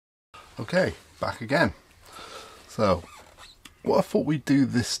Okay, back again. So what I thought we'd do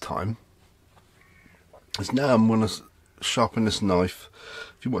this time is, now I'm going to sharpen this knife.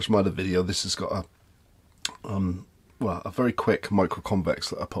 If you watch my other video, this has got a very quick micro convex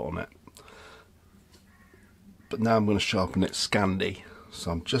that I put on it, but now I'm going to sharpen it Scandi.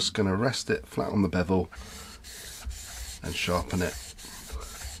 So I'm just going to rest it flat on the bevel and sharpen it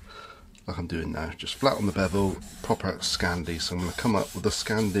like I'm doing now, just flat on the bevel, proper Scandi. So I'm going to come up with a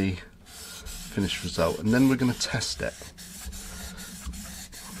Scandi finished result, and then we're going to test it.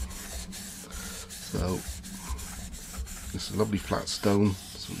 So this is a lovely flat stone,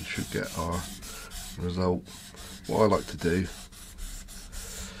 so we should get our result. What I like to do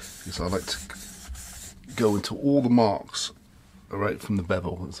is I like to go into all the marks right from the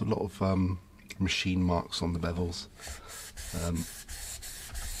bevel. There's a lot of machine marks on the bevels.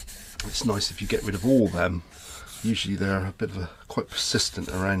 It's nice if you get rid of all of them. Usually they're a bit of quite persistent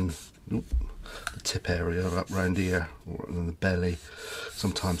around the tip area, up around here, or in the belly,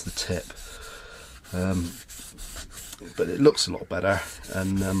 sometimes the tip. But it looks a lot better,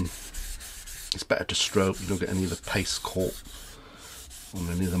 and it's better to stroke. You don't get any of the paste caught on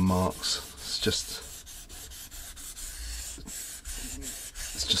any of the marks. It's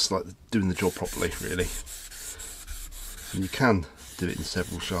just like doing the job properly, really. And you can do it in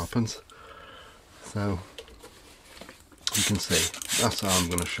several sharpens. So you can see that's how I'm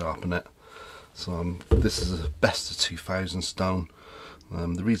going to sharpen it. So this is a best of 2000 stone.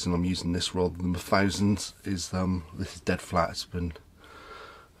 The reason I'm using this rather than the 1000s is this is dead flat. It's been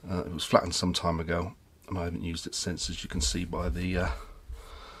it was flattened some time ago, and I haven't used it since, as you can see by the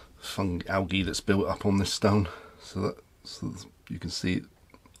algae that's built up on this stone. So you can see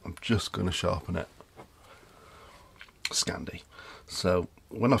I'm just going to sharpen it Scandi. So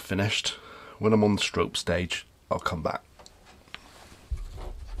when I've finished, when I'm on the stroke stage, I'll come back.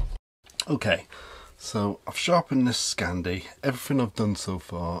 Okay, so I've sharpened this Scandi. Everything I've done so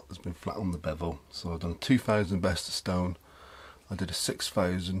far has been flat on the bevel. So I've done a 2000 Besta stone, I did a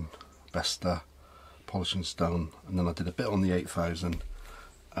 6000 Besta polishing stone, and then I did a bit on the 8000,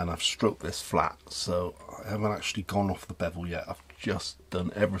 and I've stroked this flat. So I haven't actually gone off the bevel yet. I've just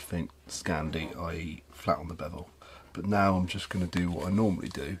done everything Scandi, i.e. flat on the bevel. But now I'm just going to do what I normally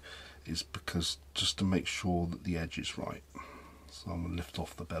do, is because just to make sure that the edge is right. So I'm going to lift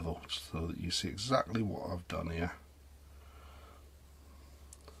off the bevel so that you see exactly what I've done here.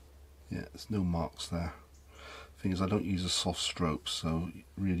 Yeah, there's no marks there. Thing is, I don't use a soft stroke, so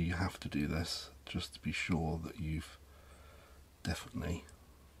really you have to do this just to be sure that you've definitely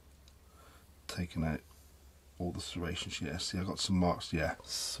taken out all the serrations. Yeah, see, I got some marks. Yeah,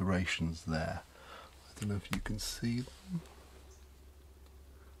 serrations there. I don't know if you can see them.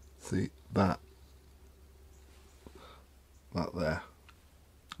 See that there,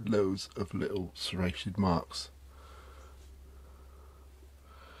 loads of little serrated marks.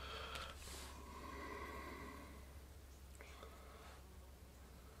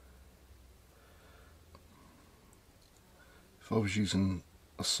 If I was using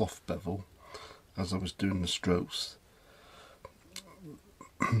a soft bevel, as I was doing the strokes,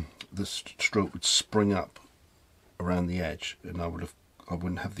 the stroke would spring up around the edge, and I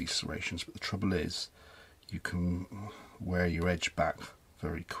wouldn't have these serrations. But the trouble is, you can wear your edge back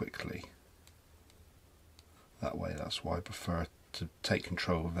very quickly that way. That's why I prefer to take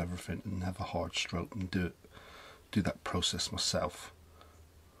control of everything and have a hard stroke and do that process myself.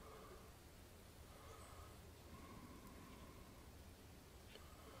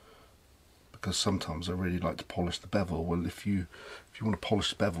 Because sometimes I really like to polish the bevel. Well, if you want to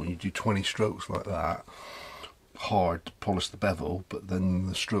polish the bevel and you do 20 strokes like that, hard to polish the bevel, but then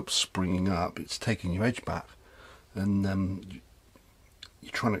the stroke's springing up, it's taking your edge back, and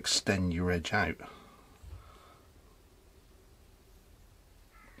you're trying to extend your edge out,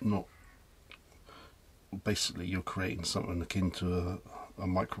 not basically you're creating something akin to a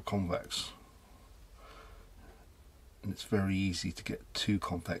micro convex, and it's very easy to get too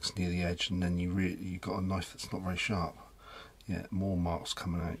convex near the edge, and then you got a knife that's not very sharp. Yeah, more marks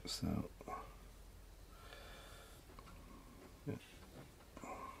coming out.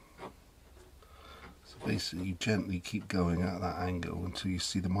 So basically you gently keep going at that angle until you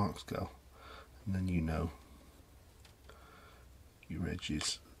see the marks go, and then you know your edge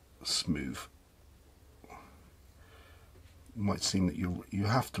is smooth. It might seem that you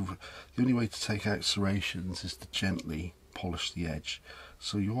have to, the only way to take out serrations is to gently polish the edge,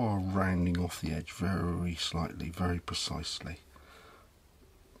 so you are rounding off the edge very slightly, very precisely.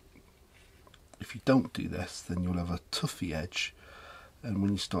 If you don't do this, then you'll have a toughy edge, and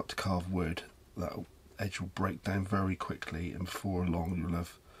when you start to carve wood, that edge will break down very quickly, and before long you'll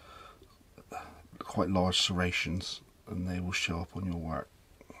have quite large serrations, and they will show up on your work.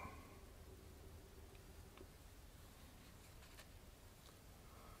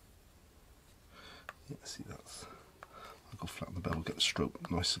 Yeah, see, that's, I'll go flatten the bevel, get the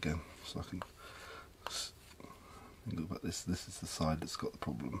stroke nice again, so I can look at this. This is the side that's got the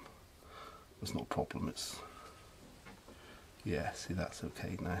problem. It's not a problem, it's, yeah, see, that's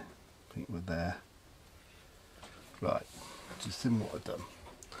okay now. I think we're there. Right, just in what I've done.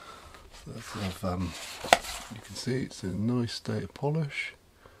 So that's you can see it's in a nice state of polish.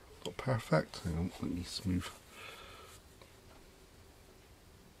 Not perfect. Hang on, let me smooth.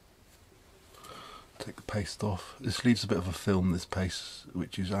 Take the paste off. This leaves a bit of a film, this paste,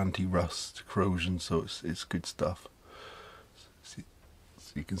 which is anti-rust, corrosion, so it's good stuff. So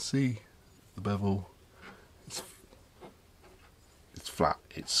you can see the bevel. It's flat.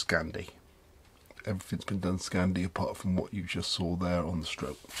 It's Scandi. Everything's been done Scandi apart from what you just saw there on the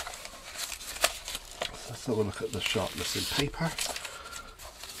stroke. So let's have a look at the sharpness in paper,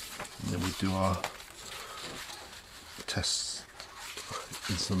 and then we do our tests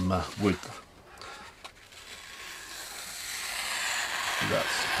in some wood. That's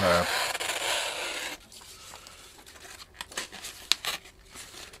superb.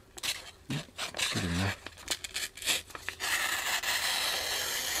 Get in there.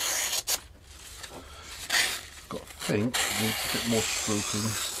 Got, I think, needs a bit more stroking.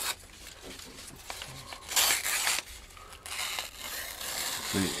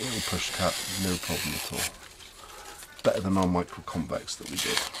 See, it'll push cut, no problem at all. Better than our micro convex that we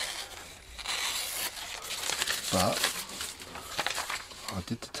did. But I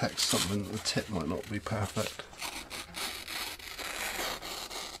did detect something, the tip might not be perfect.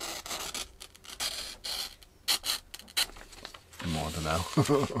 More, I don't know.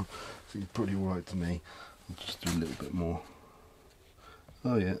 Seems pretty alright to me. I'll just do a little bit more.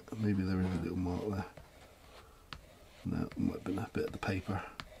 Oh yeah, maybe there is a little mark there. No, it might have been a bit of the paper.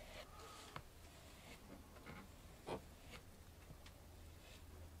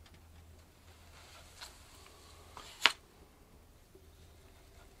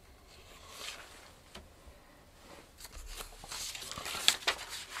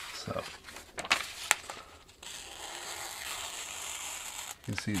 So you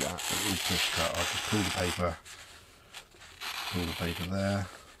can see that it will push cut. I'll just pull the paper there.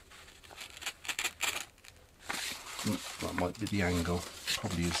 That might be the angle,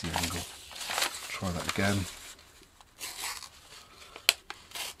 probably is the angle. Try that again.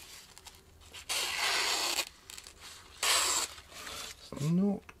 It's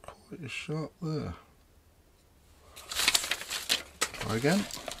not quite as sharp there. Try again.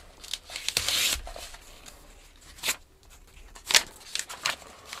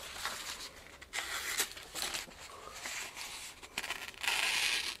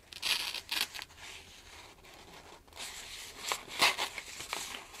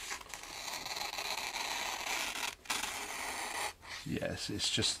 Yes, it's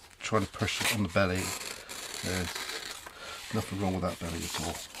just trying to push it on the belly. There's nothing wrong with that belly at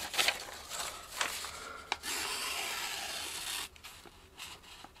all.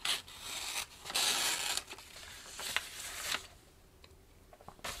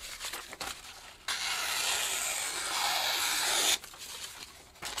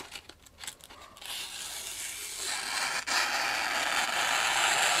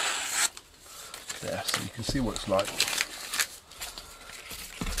 There, so you can see what it's like.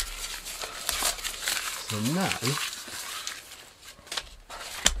 So now,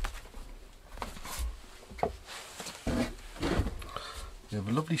 you have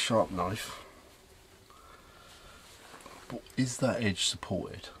a lovely sharp knife, but is that edge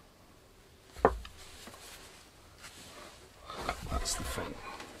supported? That's the thing.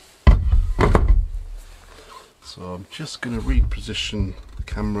 So I'm just going to reposition the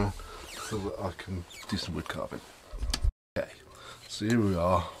camera so that I can do some wood carving. Okay, so here we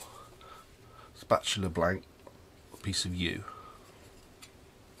are. Spatula blank, a piece of yew.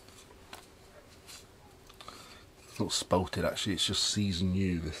 It's not spalted actually, it's just seasoned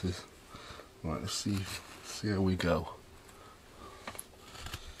yew this is. Right, let's see how we go.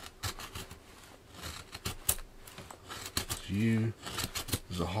 Yew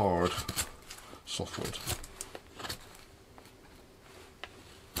is a hard softwood.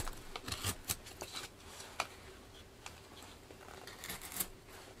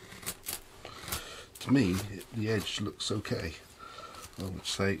 To me, the edge looks okay. I would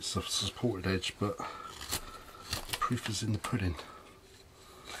say it's a supported edge, but the proof is in the pudding.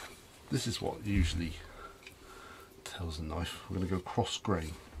 This is what usually tells a knife. We're going to go cross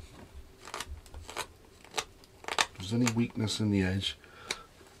grain. If there's any weakness in the edge,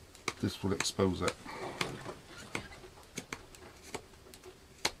 this will expose it.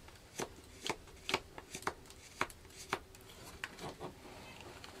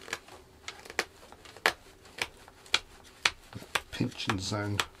 Pinching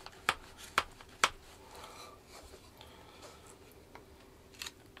sound.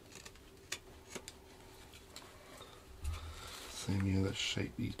 Same here, let's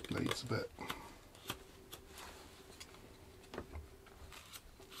shape these blades a bit.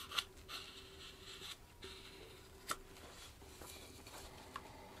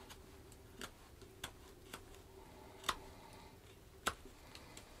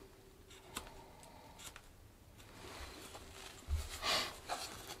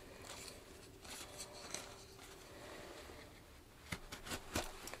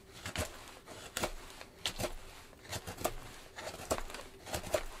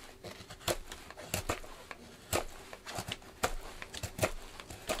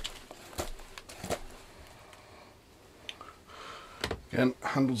 Again,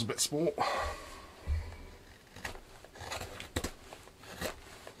 handle's a bit small.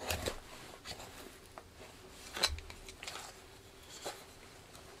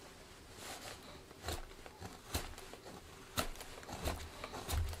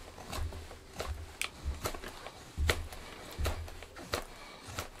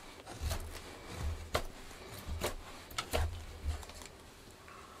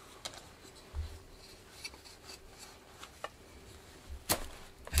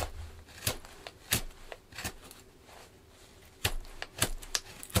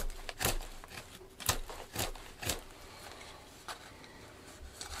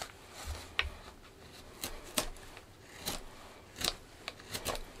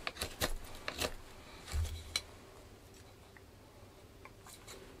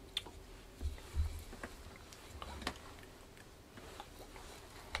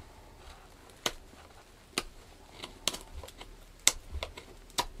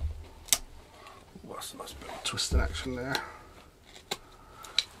 That's a nice bit of twisting action there.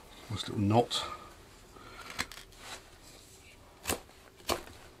 Nice little knot.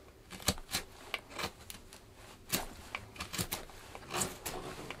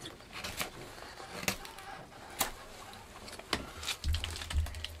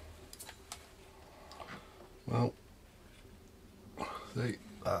 Well, see,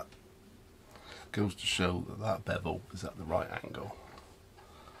 that goes to show that that bevel is at the right angle,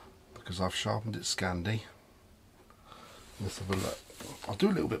 because I've sharpened it Scandi. Let's have a look. I'll do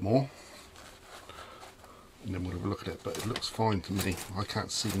a little bit more and then we'll have a look at it, but it looks fine to me. I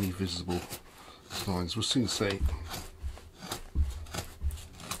can't see any visible lines. We'll soon see.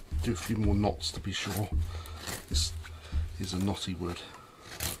 Do a few more knots to be sure. This is a knotty wood.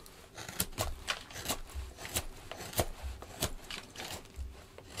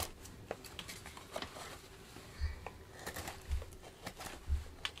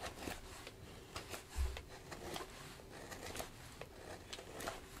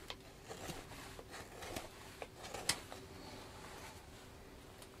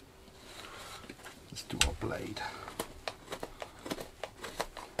 Let's do our blade.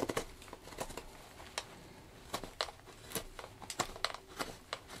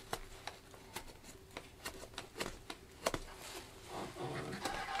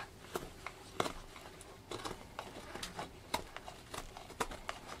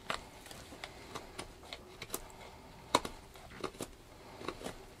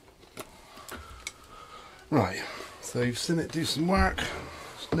 Right, so you've seen it do some work.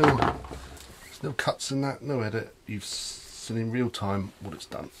 There's no cuts in that, no edit. You've seen in real time what it's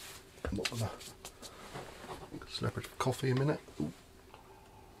done. I'm not gonna slap it for coffee a minute. Ooh.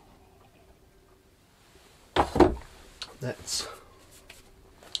 Let's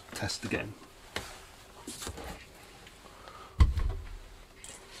test again.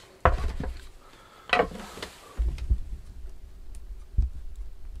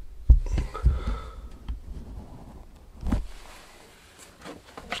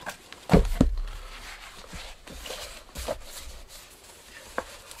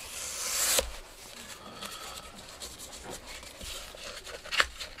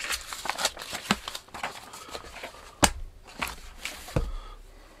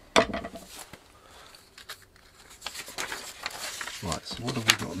 Right, so what have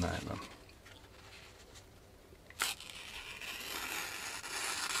we got now then?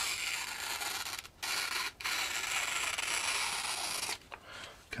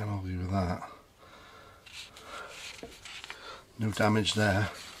 Can't argue with that. No damage there.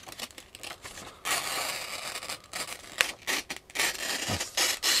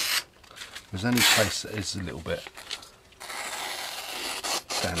 There's any place that is a little bit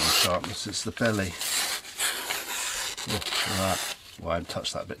standing sharpness, it's the belly. Oh, look at that. Well, I haven't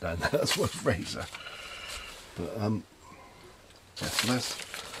touched that bit down there, that's what razor. But yeah, so there's,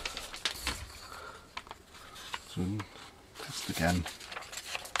 so test again.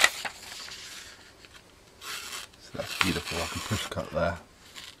 So that's beautiful. I can push cut there,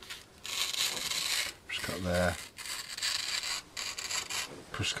 push cut there,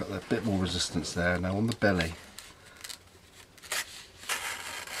 push cut there, a bit more resistance there. Now on the belly,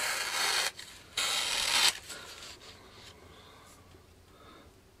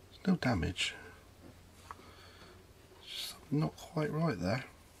 there's no damage. Just not quite right there.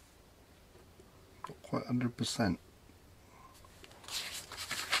 Not quite 100%.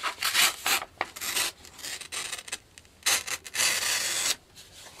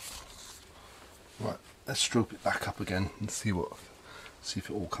 Right, let's stroke it back up again and see if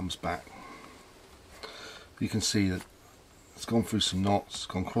it all comes back. You can see that it's gone through some knots, it's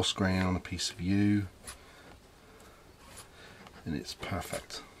gone cross grain on a piece of yew, and it's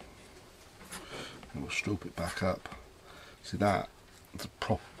perfect. And we'll stroke it back up. See that? It's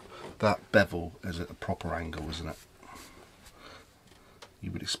that bevel is at a proper angle, isn't it?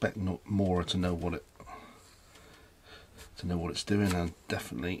 You would expect Mora to know what it's doing, and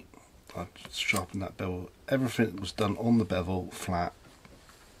definitely I've sharpened that bevel. Everything was done on the bevel flat,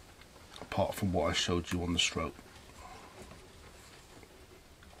 apart from what I showed you on the stroke.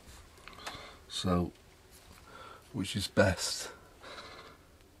 So, which is best?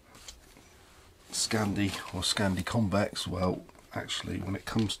 Scandi or Scandi convex? Well, actually, when it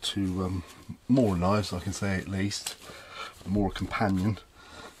comes to Mora knives, I can say at least, the Mora Companion,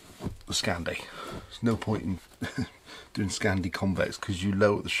 the Scandi. There's no point in doing Scandi convex because you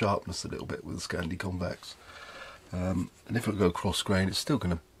lower the sharpness a little bit with the Scandi convex. And if it go cross grain, it's still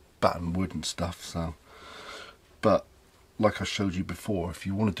going to batten wood and stuff. So, but like I showed you before, if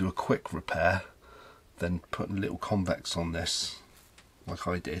you want to do a quick repair, then putting a little convex on this, like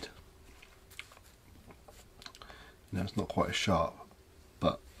I did. You know, it's not quite as sharp,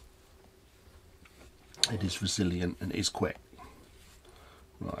 but it is resilient and it is quick.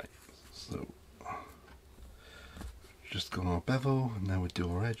 Right, so just gone our bevel, and now we do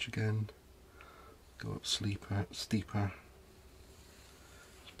our edge again. Go up steeper.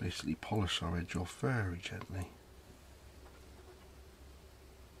 Just basically polish our edge off very gently.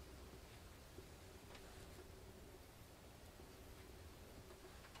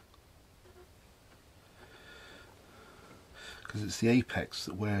 Because it's the apex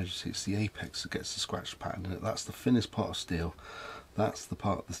that wears, it's the apex that gets the scratch pattern in it. That's the thinnest part of steel. That's the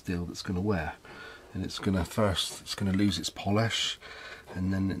part of the steel that's going to wear, and it's going to lose its polish,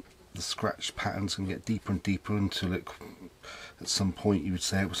 and then the scratch pattern's going to get deeper and deeper until it, at some point you would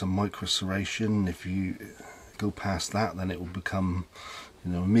say it was a micro serration. If you go past that, then it will become,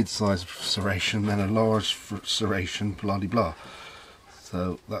 you know, a mid-sized serration, then a large serration, blah de blah.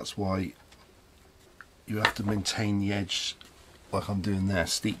 So that's why you have to maintain the edge like I'm doing there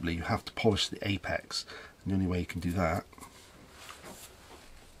steeply. You have to polish the apex, and the only way you can do that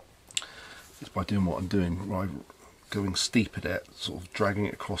is by doing what I'm doing, right, going steep at it, sort of dragging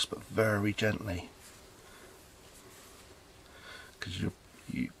it across, but very gently, because you're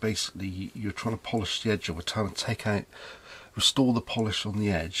trying to polish the edge of it, trying to take out, restore the polish on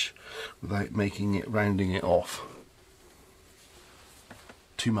the edge without rounding it off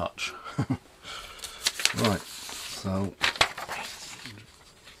too much. Right, so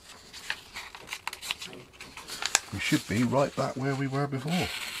we should be right back where we were before.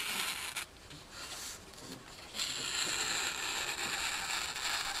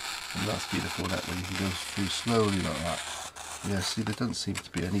 And that's beautiful, that way you can go through slowly like that. Yeah, see, there doesn't seem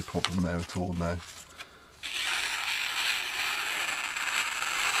to be any problem there at all now.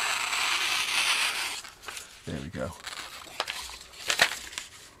 There we go.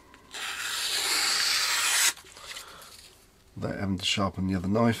 Without having to sharpen the other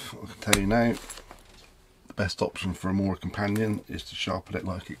knife, I can tell you now, the best option for a Mora Companion is to sharpen it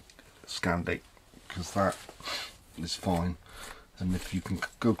like a Scandi, because that is fine. And if you can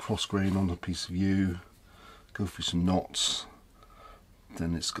go cross grain on a piece of yew, go through some knots,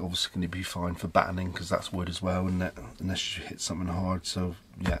 then it's obviously going to be fine for battening, because that's wood as well, isn't it? Unless you hit something hard. So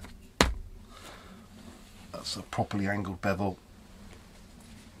yeah, that's a properly angled bevel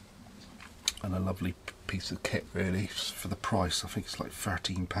and a lovely piece of kit, really, for the price. I think it's like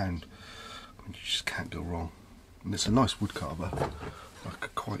 £13. I mean, you just can't go wrong, and it's a nice wood carver. I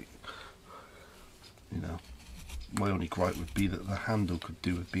could quite, you know, my only gripe would be that the handle could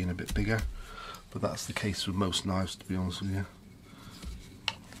do with being a bit bigger, but that's the case with most knives, to be honest with you.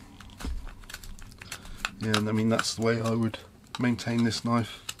 Yeah, and I mean, that's the way I would to maintain this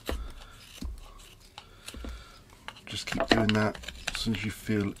knife. Just keep doing that. As soon as you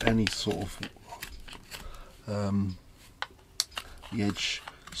feel any sort of the edge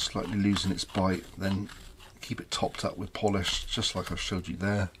slightly losing its bite, then keep it topped up with polish, just like I showed you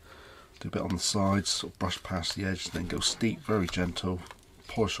there. Do a bit on the sides, sort of brush past the edge, then go steep, very gentle,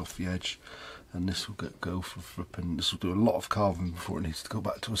 polish off the edge, and this will go for flipping. This will do a lot of carving before it needs to go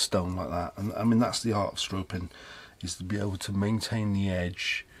back to a stone like that. And I mean, that's the art of stropping, is to be able to maintain the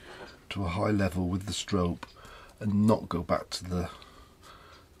edge to a high level with the strope and not go back to the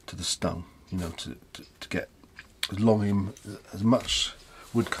stone. You know, to get as much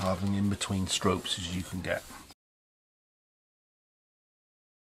wood carving in between strokes as you can get.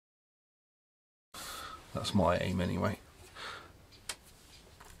 That's my aim anyway.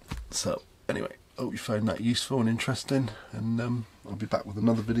 So anyway, hope you found that useful and interesting, and I'll be back with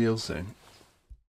another video soon.